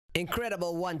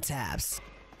Incredible one taps.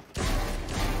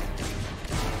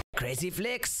 Crazy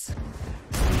flicks.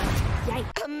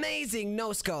 Yikes. Amazing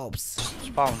no scopes.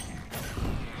 Spawn.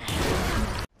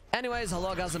 Anyways,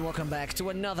 hello guys and welcome back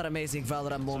to another amazing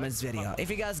Valorant Moments video. If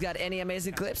you guys got any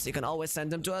amazing clips, you can always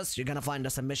send them to us. You're gonna find a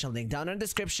submission link down in the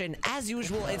description. As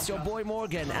usual, it's your boy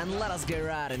Morgan, and let us get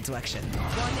right into action.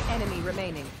 One enemy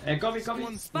remaining. Copy.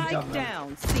 Spike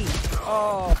down. C.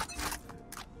 Oh.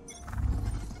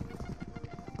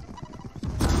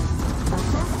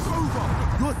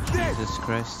 Jesus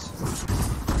Christ.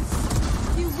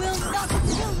 You will not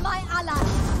kill my ally.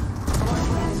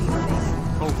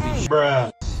 Holy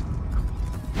bruh.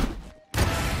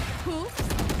 Who?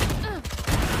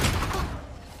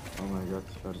 Oh my god,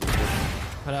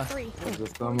 Bra. Three.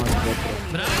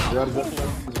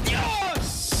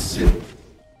 Yes!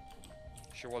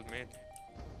 She was mid.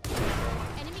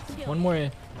 Enemy kill. One more.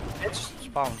 It's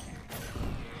spawn.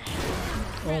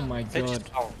 Oh my It's god.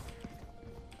 spawn.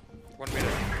 1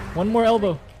 minute. One more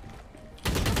elbow.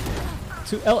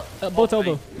 Both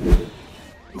elbow.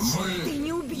 Ты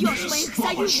не убьешь моих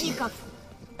союзников.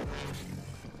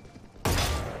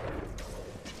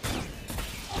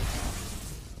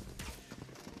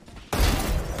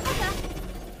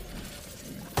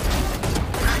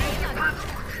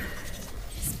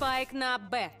 Спайк на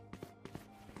Б.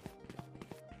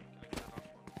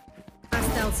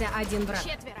 Остался один враг.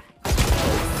 Четверо.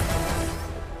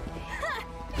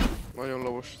 Moją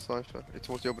low sniper. It's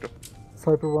mot jobbig.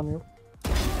 Cypher one here.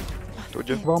 Told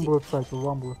you. One bullet, Cypher,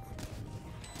 one bullet.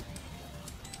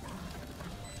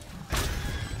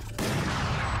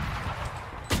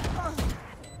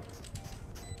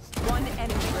 One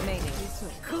enemy remaining.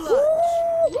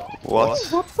 What?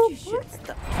 Still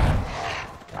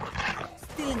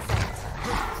inside.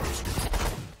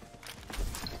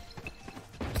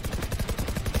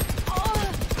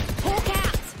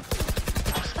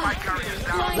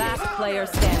 Last player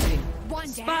standing. One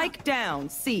down. Spike down.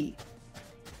 C.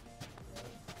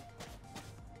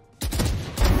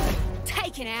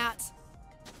 Taken out.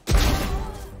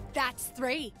 That's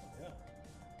three.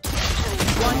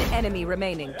 One enemy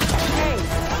remaining.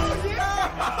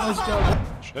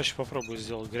 Сейчас попробую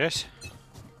сделать грязь.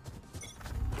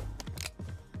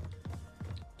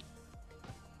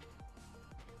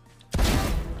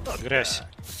 Грязь.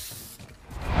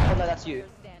 Oh no, that's you.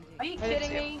 Are you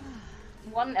kidding me?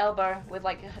 One elbow with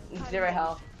like 0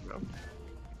 health.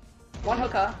 One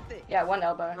hooker. Yeah, one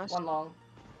elbow, one long.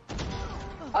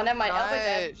 Oh, never mind. Elbow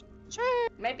dead.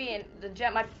 Maybe in the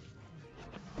jet might.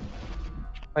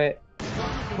 Wait.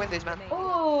 Win this, man.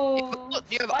 Ooh,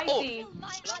 spicy.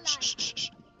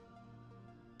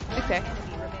 Okay.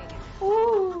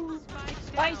 Ooh,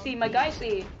 spicy, my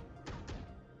guysy.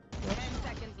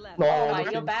 Oh my,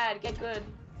 you're bad. Get good.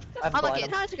 Unlucky.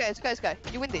 No, it's okay. It's okay. It's okay.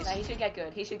 You win this. No, he should get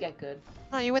good. He should get good.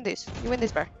 No, you win this. You win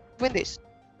this, bro. Win this.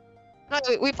 No,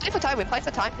 we play for time. We play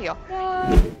for time here.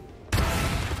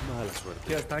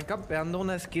 Tío, están campeando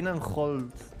una esquina en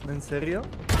hold. ¿En serio?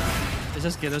 Es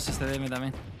asqueroso este DM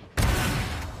también.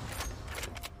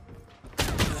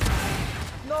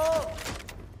 ¡No!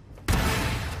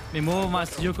 Me muevo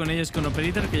más yo con ellos con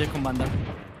Operator que yo con Banda.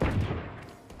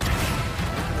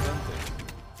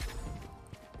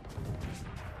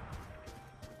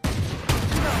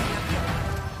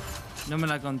 No me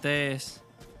la contés.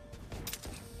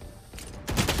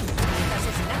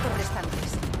 Asesinatos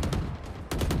restantes.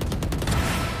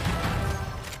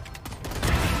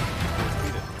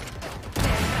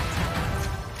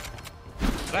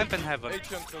 Ramp in heaven.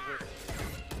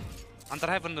 Under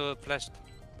heaven, flash.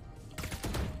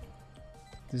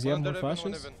 Does he have more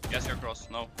flashes? Yes, you're cross.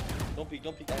 No. Don't peek.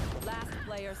 Last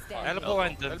player standing. Elbow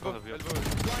and in front of you.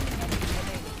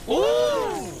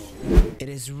 It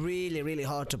is really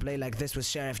hard to play like this with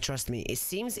Sheriff, trust me. It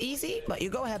seems easy, but you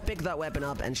go ahead, pick that weapon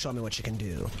up and show me what you can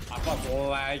do. I'm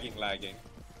lagging.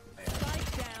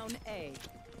 Spike down A.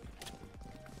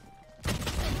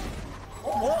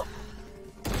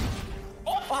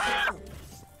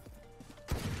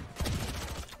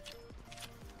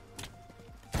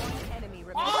 One enemy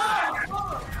remaining.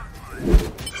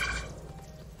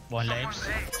 One lane.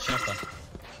 Shasta.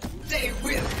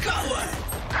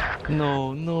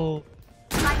 No.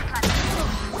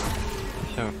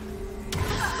 Sure.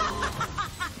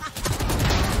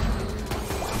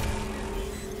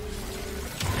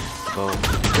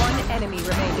 One enemy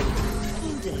remaining.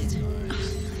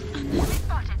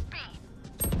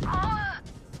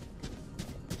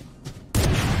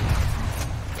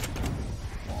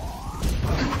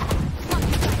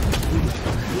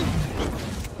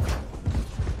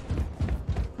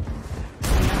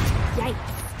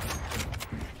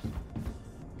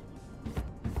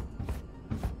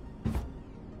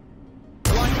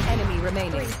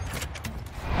 remaining.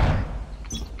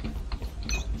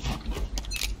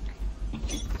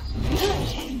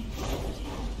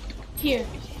 Here.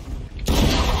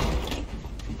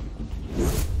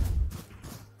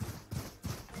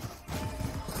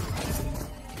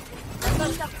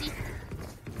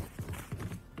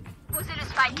 Posez le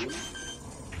spike.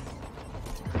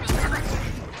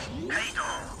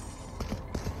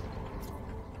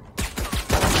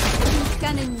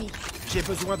 Scan ennemi. J'ai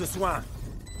besoin de soins.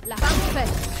 La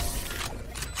parfaite.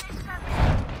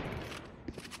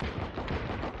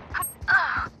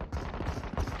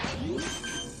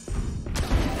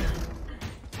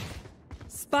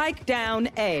 Spike down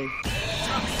A.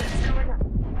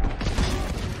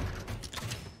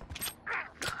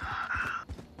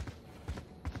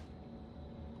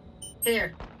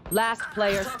 Here. Last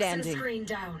player standing. Screen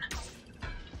down.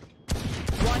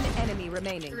 One enemy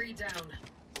remaining. 3 down.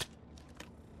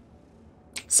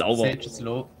 Sauber. Sage is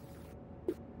low.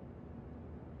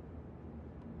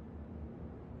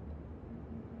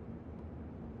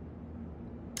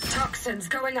 Toxins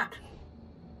going up.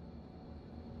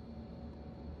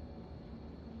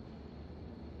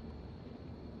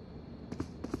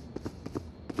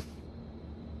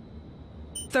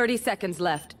 Thirty seconds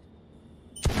left.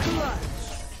 10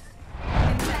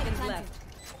 seconds left.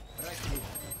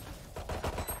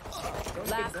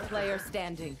 Last player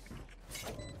standing.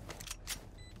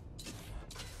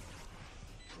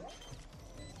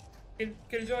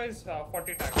 Killjoy is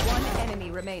 40 times. One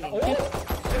enemy remaining.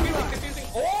 Diffusing.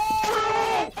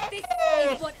 Oh! This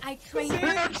is what I trained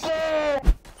for.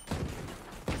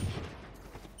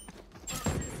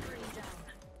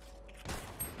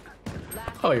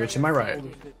 Oh, you're to my right.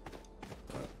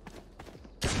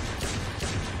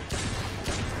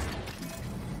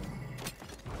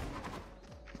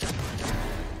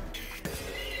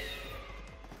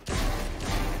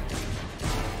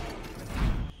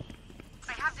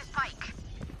 I have the spike.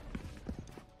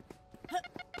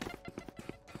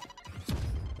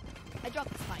 I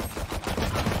dropped the spike.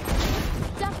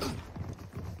 Jump.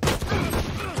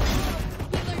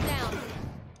 Healer down.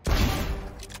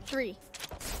 3.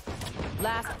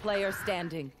 Last player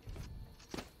standing.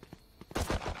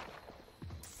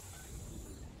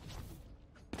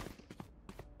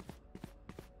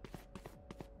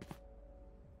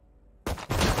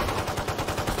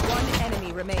 One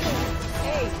enemy remaining.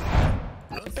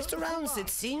 First rounds, it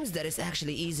seems that it's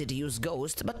actually easy to use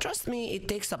Ghost, but trust me, it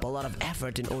takes up a lot of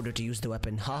effort in order to use the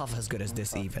weapon half as good as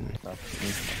this even.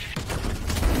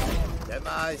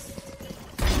 Demais.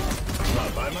 Lá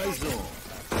vai mais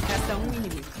Resta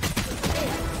inimigo.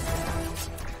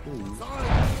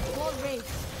 Wall raid.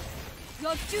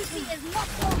 Your duty is not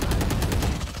over.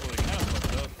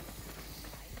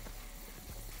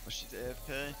 Oh, she's AFK.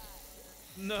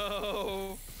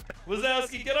 No.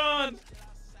 Wazowski, get on!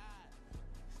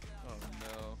 Oh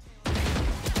no.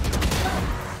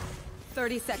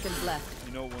 30 seconds left.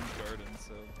 You know one's garden,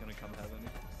 so gonna come heaven.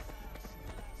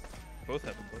 Both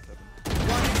heaven, both heaven.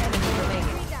 One enemy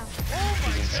remaining.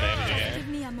 She's insane. Give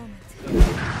me a moment.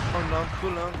 Oh no,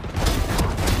 cool down.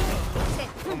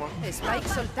 Come on. Spike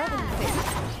soltado en el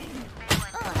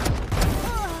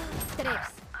 3.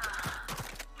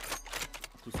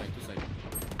 Two side.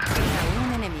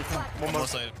 Un enemigo. One more.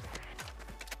 side.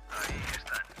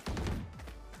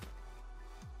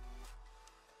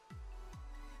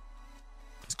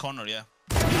 It's corner, yeah.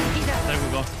 There we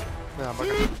go. Yeah, back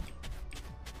up.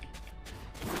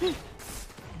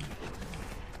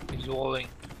 He's walling.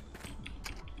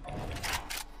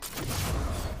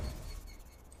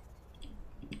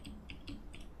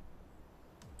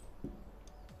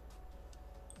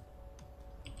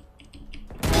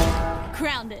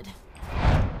 Grounded.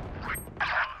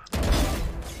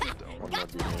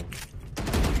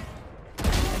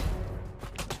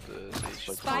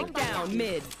 Spike down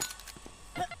mid.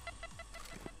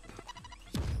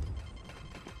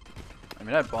 I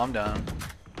mean, I bombed down.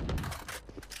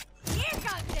 Here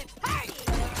comes the party.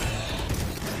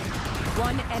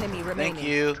 One enemy remaining. Thank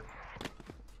you.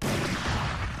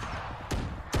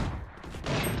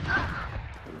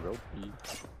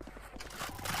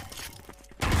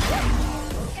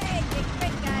 Hey, big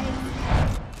break, guys.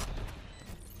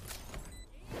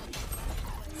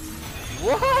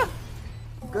 What?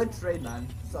 Good trade, man.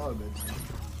 So good.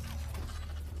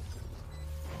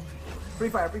 Free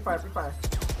fire.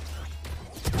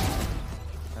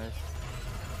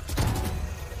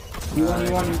 You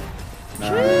won.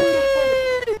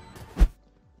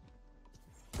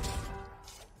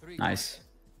 Nice.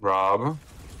 Rob. One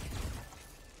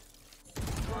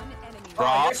enemy.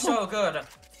 Oh, you're so good.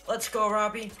 Let's go,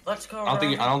 Robbie. Let's go, I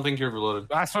don't think you're reloaded.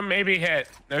 Last one maybe hit.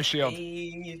 No shield.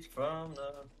 From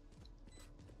the...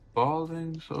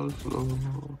 Falling so slow.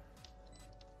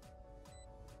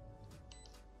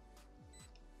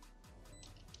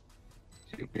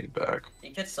 Take me back.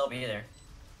 He could still be there.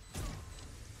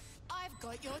 I've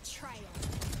got your trail.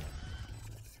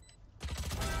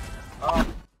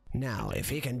 Now, if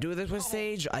he can do this with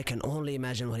Sage, I can only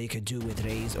imagine what he could do with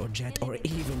Raze or Jet or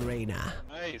even Reyna.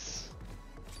 Nice.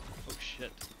 Oh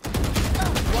shit.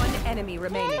 One enemy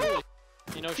remaining.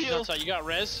 You know she's outside. You got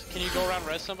res? Can you go around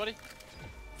res somebody?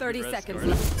 30 seconds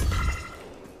left.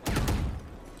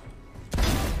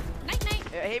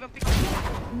 Haven pick.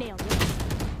 Nailed it.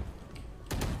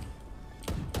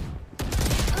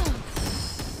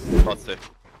 Not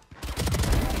safe.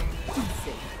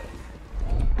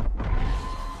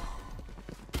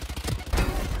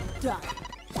 Done.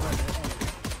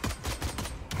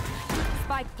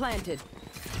 Spike planted.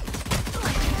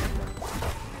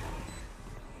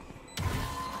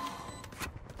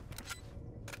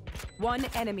 One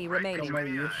enemy remaining. Where are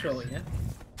you showing, yeah?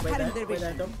 Wait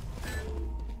there, Dom.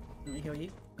 Let me heal you.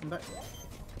 Come back.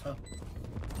 Oh.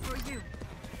 For you.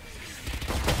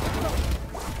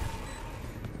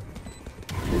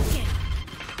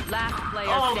 Last player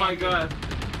Oh standing. my god.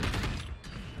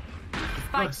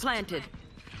 Spike planted.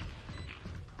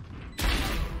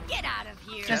 Get out of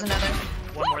here. There's another.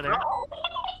 One more there.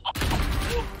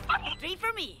 3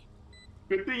 for me.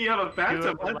 Good thing you have a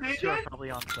phantom. Two are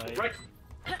probably on site. Right.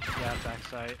 Yeah, back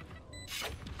site.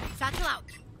 Satchel out.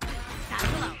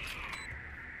 Satchel out.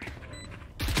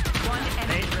 One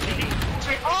enemy remaining.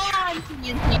 Oh,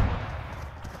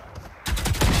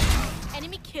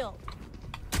 Enemy kill.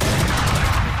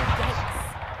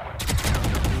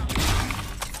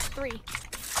 3.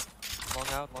 Long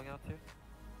out too.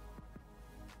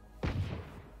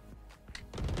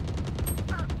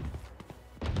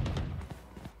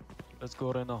 Let's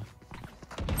go right now.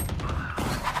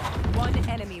 One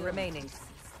enemy remaining.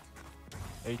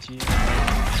 18.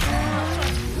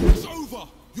 It's over!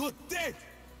 You're dead!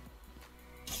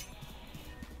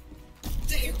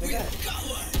 There we go!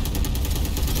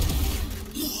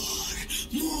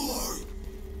 More!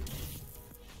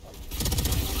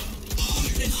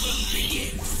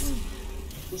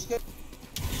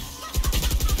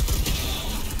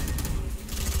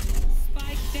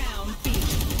 Spike down B.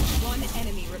 One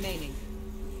enemy remaining.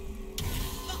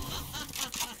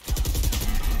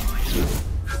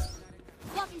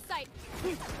 Blocking sight.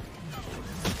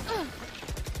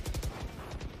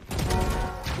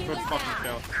 Good fucking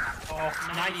kill. Oh,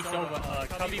 90 Silva.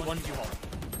 Cubby 1-2 hole.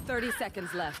 30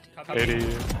 seconds left. 80.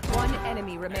 One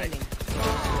enemy remaining.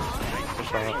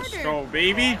 Let's go,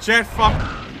 baby. Jet fuck.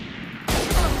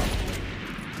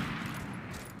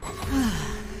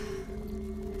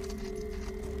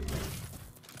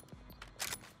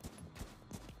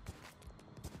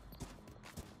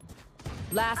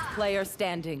 Last player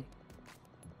standing.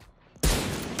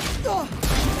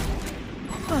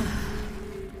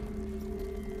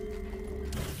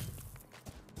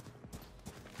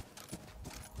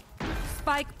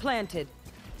 Spike planted.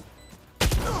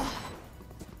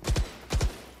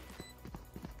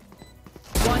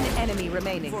 One enemy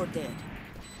remaining. 4 dead.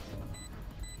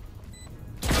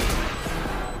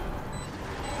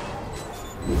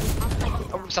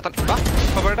 Satt han? Va?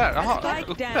 Vad var det där? Jaha.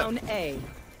 Spike down A.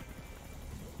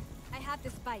 I have the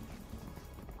spike.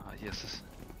 Ah, Jesus.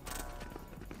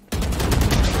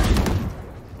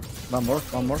 One more.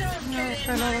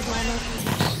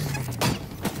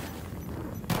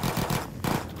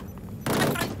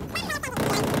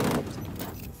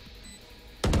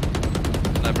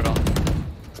 Det är bra.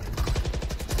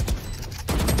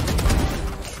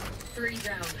 3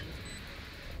 down.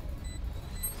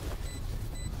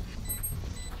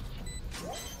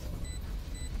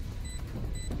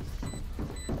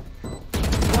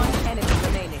 One enemy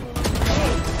remaining.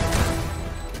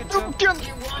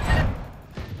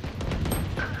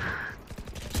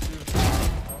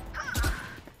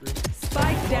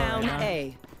 Spike down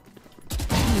A.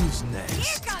 Who's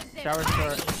next? Shower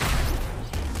short.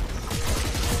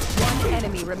 One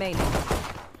enemy remaining.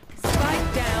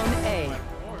 Spike down A.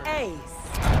 Ace.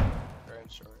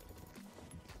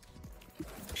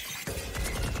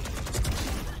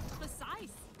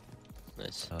 Precise.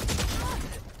 Nice.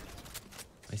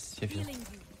 Nice. Feeling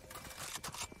you.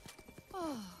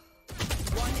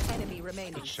 One enemy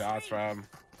remaining. Good shots, Rob.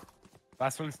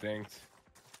 Last one stinks.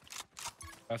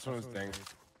 Last one stinks.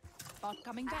 Bot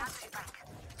coming back.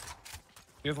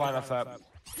 Here's line up that.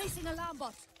 Placing alarm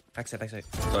bot. Backside.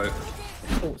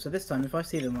 Oh, so this time if I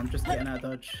see them, I'm just getting out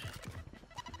of dodge.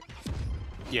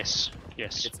 Yes.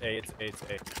 Yes. It's A, it's A, it's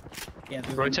A. Yeah,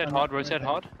 Rotate hard, rotate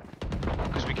hard.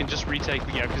 Because we can just retake,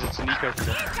 yeah, because it's an eco for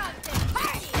them.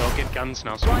 They'll get guns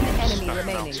now, so One we can just enemy smack them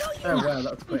remaining. out. Oh wow,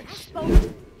 that was quick.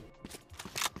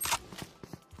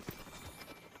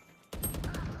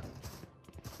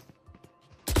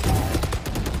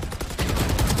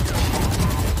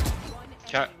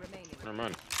 Cat. Never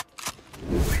mind.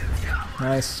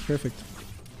 Nice, perfect.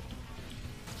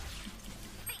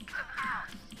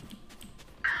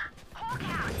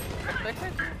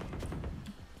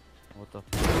 What the?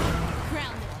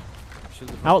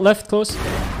 Out left, close.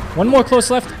 One more close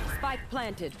left. Spike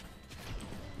planted.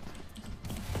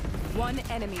 One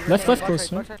enemy Left, remaining.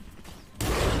 close. No?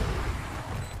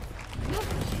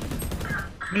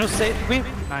 No save. Win.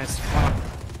 Nice. Wow.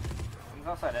 I'm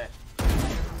outside A.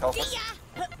 Okay.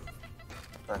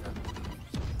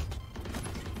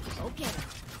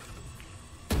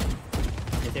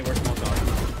 Yeah, they were smoked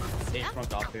off. They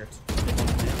smoked off here.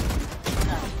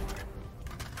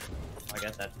 I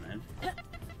guess that's man.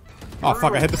 Oh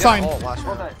fuck, I hit the sign.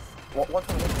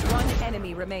 One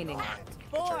enemy remaining.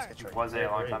 Was A a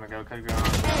long time ago. Could go on.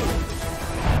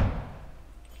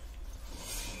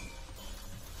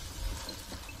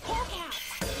 Hawk out.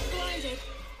 Blinded.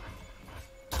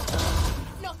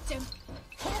 Knocked him.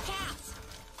 Hawk out.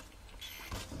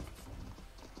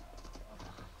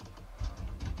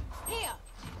 Here.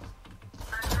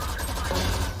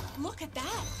 Look at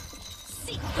that.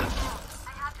 See.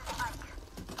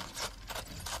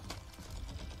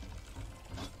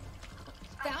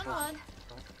 Found one.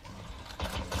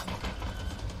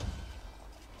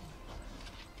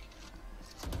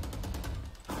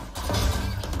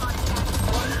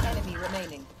 One enemy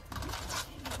remaining.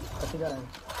 Pati ka lang.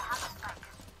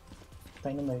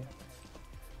 Tayo na tayo.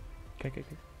 Okay.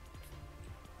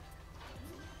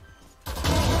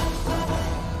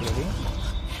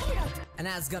 And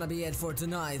that's gonna be it for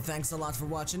tonight. Thanks a lot for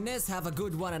watching this. Have a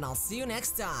good one and I'll see you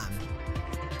next time.